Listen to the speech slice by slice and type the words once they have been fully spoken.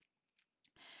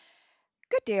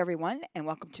Good day, everyone, and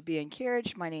welcome to Be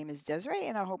Encouraged. My name is Desiree,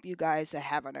 and I hope you guys are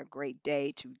having a great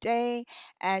day today.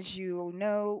 As you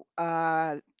know,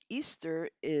 Easter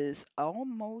is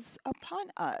almost upon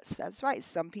us. That's right.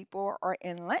 Some people are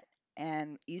in Lent,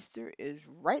 and Easter is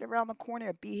right around the corner.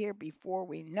 It'll be here before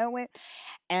we know it.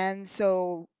 And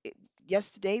so,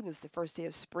 yesterday was the first day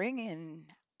of spring, and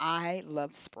I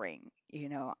love spring.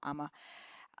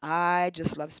 I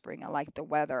just love spring. I like the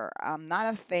weather. I'm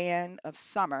not a fan of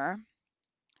summer,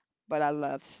 but I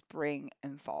love spring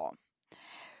and fall.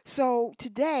 So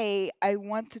today I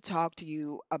want to talk to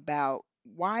you about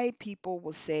why people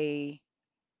will say,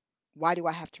 why do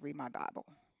I have to read my Bible?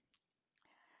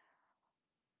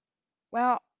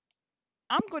 Well,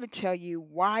 I'm going to tell you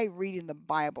why reading the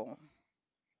Bible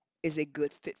is a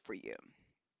good fit for you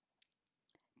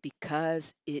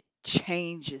because it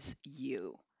changes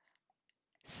you.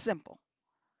 Simple.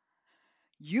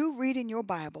 You reading your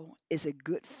Bible is a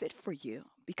good fit for you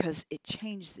because it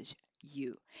changes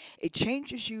you. It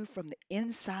changes you from the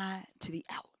inside to the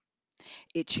out.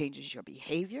 It changes your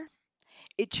behavior.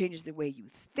 It changes the way you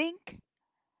think,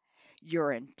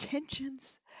 your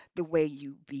intentions, the way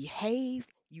you behave,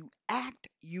 you act,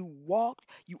 you walk,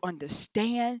 you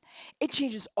understand. It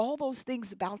changes all those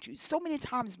things about you. So many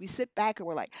times we sit back and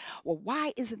we're like, well,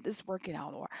 why isn't this working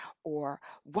out? Or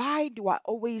why do I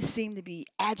always seem to be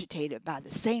agitated by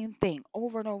the same thing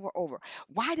over and over?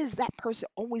 Why does that person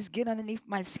always get underneath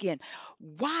my skin?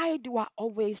 Why do I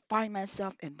always find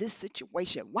myself in this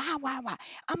situation? Why?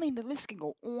 I mean, the list can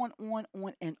go on,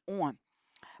 and on.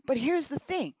 But here's the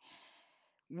thing,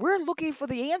 we're looking for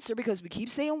the answer because we keep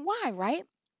saying why, right?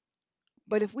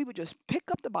 But if we would just pick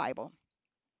up the Bible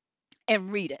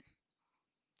and read it,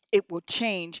 it will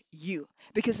change you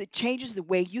because it changes the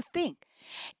way you think.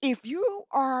 If you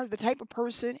are the type of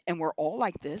person, and we're all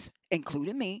like this,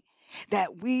 including me,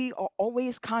 that we are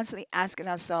always constantly asking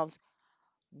ourselves,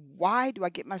 why do I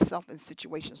get myself in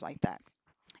situations like that?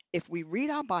 If we read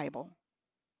our Bible,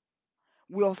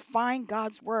 we'll find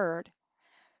God's word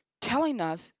telling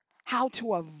us how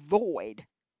to avoid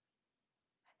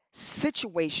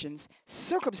situations,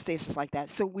 circumstances like that,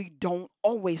 so we don't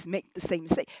always make the same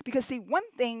mistake. Because, see, one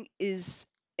thing is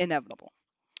inevitable,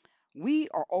 we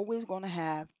are always going to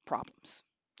have problems.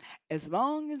 As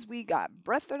long as we got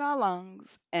breath in our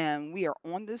lungs and we are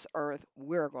on this earth,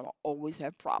 we're going to always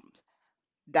have problems.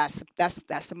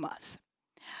 That's a must.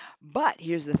 But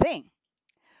here's the thing,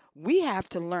 we have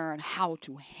to learn how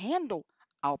to handle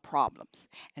our problems.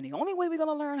 And the only way we're going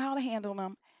to learn how to handle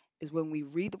them is when we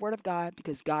read the Word of God,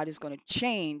 because God is going to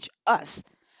change us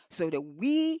so that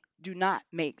we do not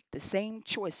make the same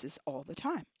choices all the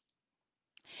time.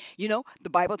 The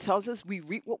Bible tells us we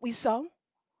reap what we sow.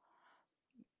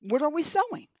 What are we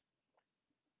sowing?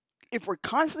 If we're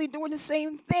constantly doing the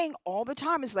same thing all the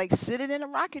time, it's like sitting in a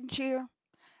rocking chair,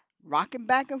 rocking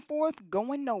back and forth,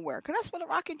 going nowhere. Because that's what a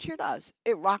rocking chair does.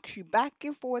 It rocks you back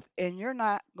and forth, and you're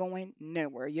not going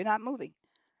nowhere. You're not moving.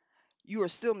 You are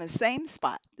still in the same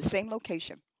spot, the same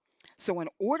location. So, in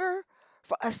order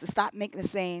for us to stop making the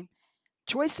same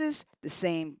choices, the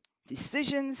same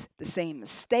decisions, the same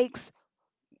mistakes,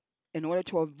 in order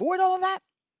to avoid all of that,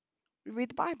 we read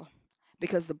the Bible.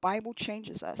 Because the Bible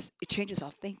changes us, it changes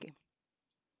our thinking,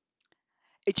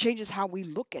 it changes how we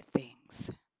look at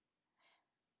things,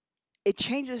 it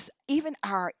changes even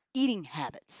our eating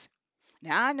habits.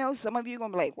 Now, I know some of you are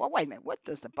going to be like, well, wait a minute, what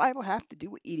does the Bible have to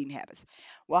do with eating habits?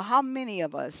 Well, how many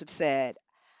of us have said,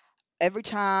 every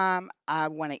time I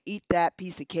want to eat that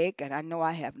piece of cake, and I know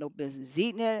I have no business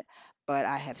eating it, but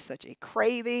I have such a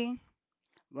craving?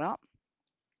 Well,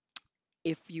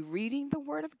 if you're reading the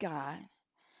Word of God,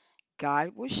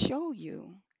 God will show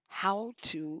you how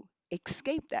to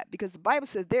escape that, because the Bible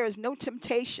says there is no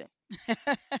temptation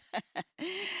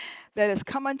that has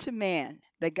come unto man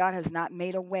that God has not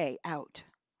made a way out.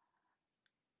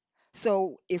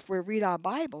 So if we read our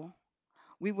Bible,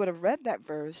 we would have read that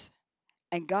verse,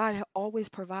 and God always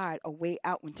provide a way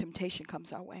out when temptation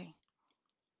comes our way.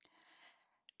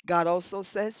 God also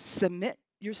says, submit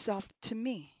yourself to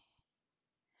me.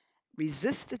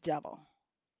 Resist the devil,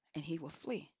 and he will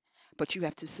flee. But you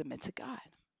have to submit to God.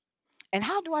 And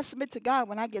how do I submit to God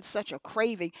when I get such a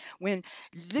craving? When,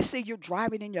 let's say you're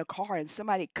driving in your car and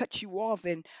somebody cuts you off,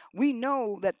 and we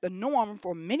know that the norm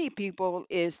for many people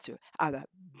is to either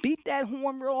beat that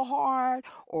horn real hard,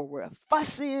 or we're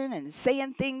fussing and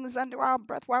saying things under our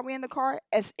breath while we're in the car,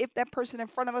 as if that person in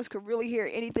front of us could really hear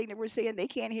anything that we're saying. They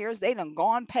can't hear us. They done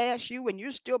gone past you, and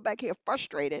you're still back here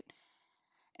frustrated,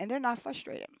 and they're not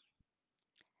frustrated,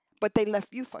 but they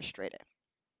left you frustrated.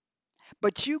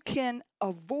 But you can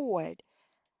avoid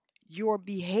your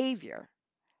behavior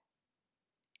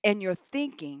and your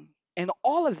thinking and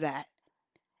all of that,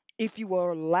 if you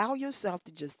will allow yourself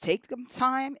to just take some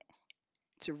time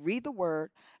to read the word,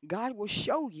 God will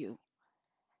show you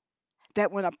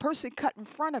that when a person cut in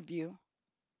front of you,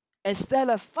 instead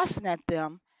of fussing at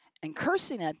them and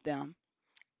cursing at them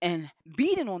and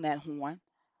beating on that horn,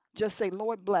 just say,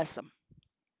 Lord bless them.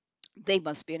 They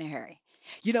must be in a hurry.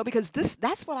 Because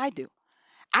that's what I do.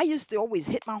 I used to always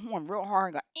hit my horn real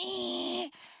hard and go,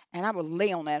 and I would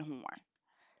lay on that horn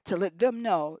to let them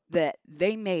know that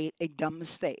they made a dumb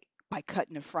mistake by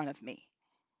cutting in front of me.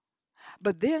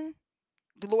 But then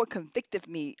the Lord convicted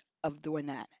me of doing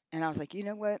that. And I was like, you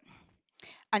know what?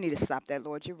 I need to stop that,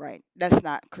 Lord. You're right. That's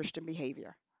not Christian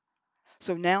behavior.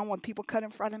 So now when people cut in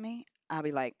front of me, I'll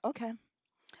be like, okay,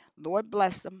 Lord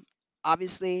bless them.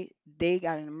 Obviously, they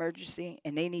got an emergency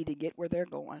and they need to get where they're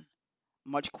going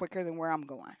much quicker than where I'm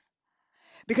going.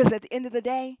 Because at the end of the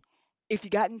day, if you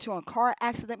got into a car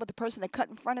accident with the person that cut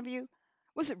in front of you,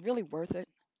 was it really worth it?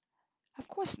 Of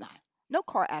course not. No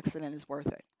car accident is worth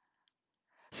it.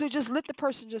 So just let the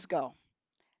person just go.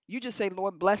 You just say,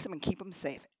 Lord, bless them and keep them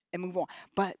safe and move on.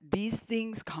 But these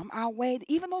things come our way,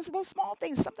 even those small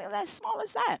things, something as small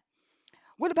as that.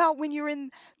 What about when you're in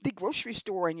the grocery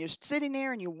store and you're sitting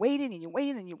there and you're waiting and you're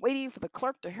waiting and you're waiting for the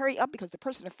clerk to hurry up because the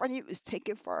person in front of you is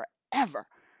taking forever,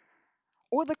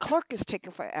 or the clerk is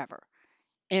taking forever?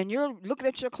 And you're looking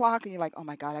at your clock and you're like, oh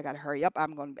my God, I got to hurry up.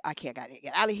 I can't, got to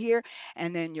get out of here.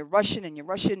 And then you're rushing and you're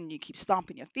rushing and you keep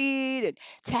stomping your feet and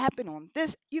tapping on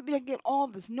this. You get all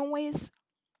this noise.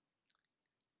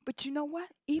 But you know what?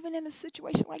 Even in a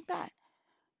situation like that,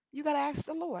 you got to ask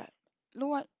the Lord,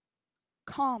 Lord,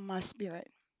 calm my spirit,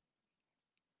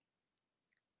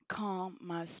 calm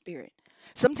my spirit.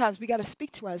 Sometimes we got to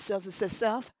speak to ourselves and say,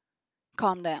 self,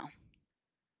 calm down.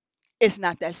 It's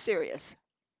not that serious.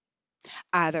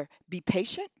 Either be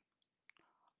patient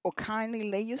or kindly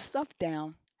lay your stuff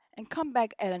down and come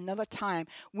back at another time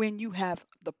when you have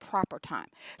the proper time.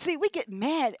 See, we get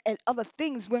mad at other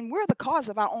things when we're the cause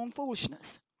of our own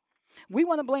foolishness. We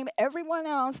want to blame everyone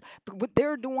else for what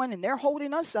they're doing and they're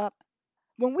holding us up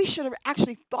when we should have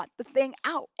actually thought the thing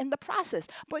out in the process.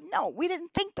 But no, we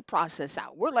didn't think the process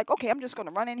out. We're like, okay, I'm just going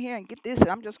to run in here and get this and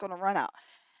I'm just going to run out.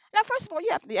 Now, first of all, you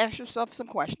have to ask yourself some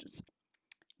questions.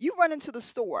 You run into the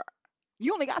store,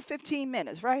 you only got 15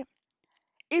 minutes, right?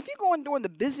 If you're going during the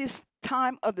busiest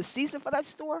time of the season for that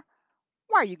store,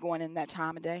 why are you going in that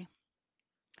time of day?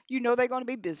 You know they're going to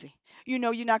be busy. You know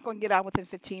you're not going to get out within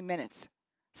 15 minutes.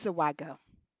 So why go?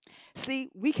 See,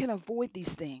 we can avoid these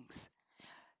things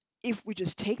if we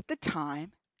just take the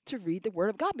time to read the Word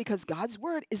of God, because God's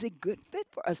Word is a good fit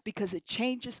for us because it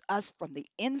changes us from the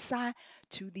inside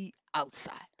to the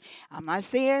outside. I'm not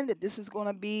saying that this is going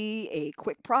to be a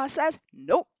quick process.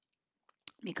 Nope.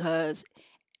 Because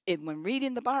when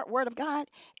reading the Word of God,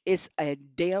 it's a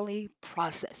daily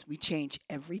process. We change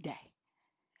every day.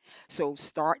 So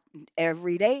start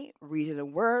every day reading the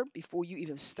Word before you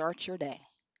even start your day,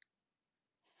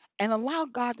 and allow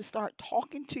God to start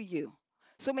talking to you.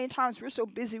 So many times we're so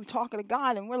busy talking to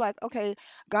God and we're like, okay,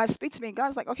 God speaks to me. And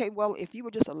God's like, okay, well, if you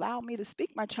would just allow me to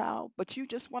speak, my child, but you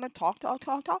just want to talk, talk,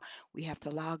 talk, talk, we have to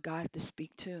allow God to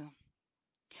speak too.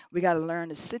 We got to learn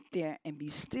to sit there and be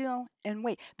still and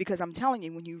wait. Because I'm telling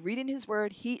you, when you read in His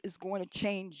Word, He is going to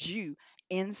change you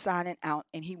inside and out,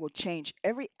 and He will change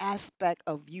every aspect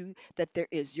of you that there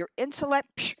is. Your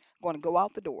intellect, going to go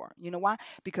out the door. You know why?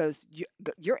 Because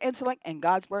your intellect and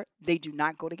God's Word, they do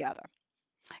not go together.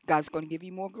 God's going to give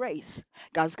you more grace.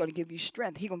 God's going to give you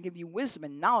strength. He's going to give you wisdom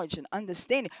and knowledge and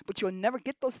understanding. But you'll never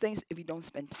get those things if you don't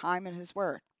spend time in His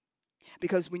Word.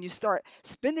 Because when you start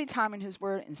spending time in His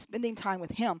Word and spending time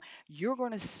with Him, you're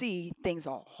going to see things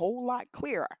a whole lot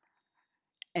clearer.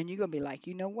 And you're going to be like,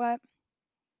 you know what?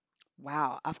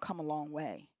 Wow, I've come a long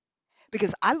way.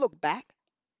 Because I look back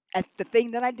at the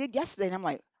thing that I did yesterday and I'm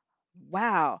like,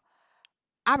 wow,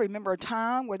 I remember a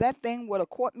time where that thing would have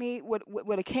caught me, would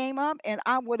have came up and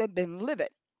I would have been livid.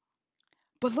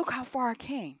 But look how far I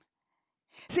came.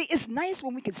 See, it's nice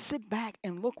when we can sit back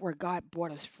and look where God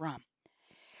brought us from.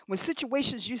 When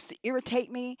situations used to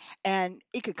irritate me and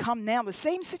it could come now, the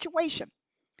same situation,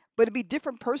 but it'd be a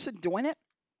different person doing it,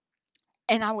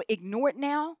 and I would ignore it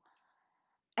now.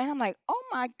 And I'm like, oh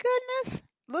my goodness,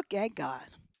 look at God.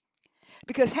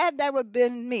 Because had that would have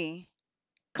been me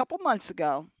a couple months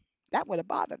ago, that would have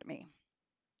bothered me.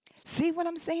 See what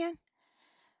I'm saying?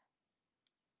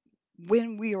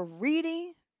 When we are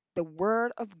reading the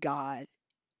Word of God,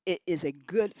 it is a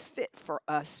good fit for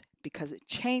us because it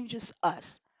changes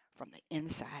us from the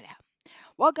inside out.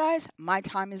 Well, guys, my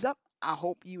time is up. I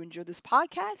hope you enjoy this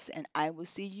podcast, and I will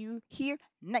see you here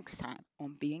next time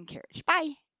on Be Encouraged.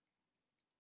 Bye.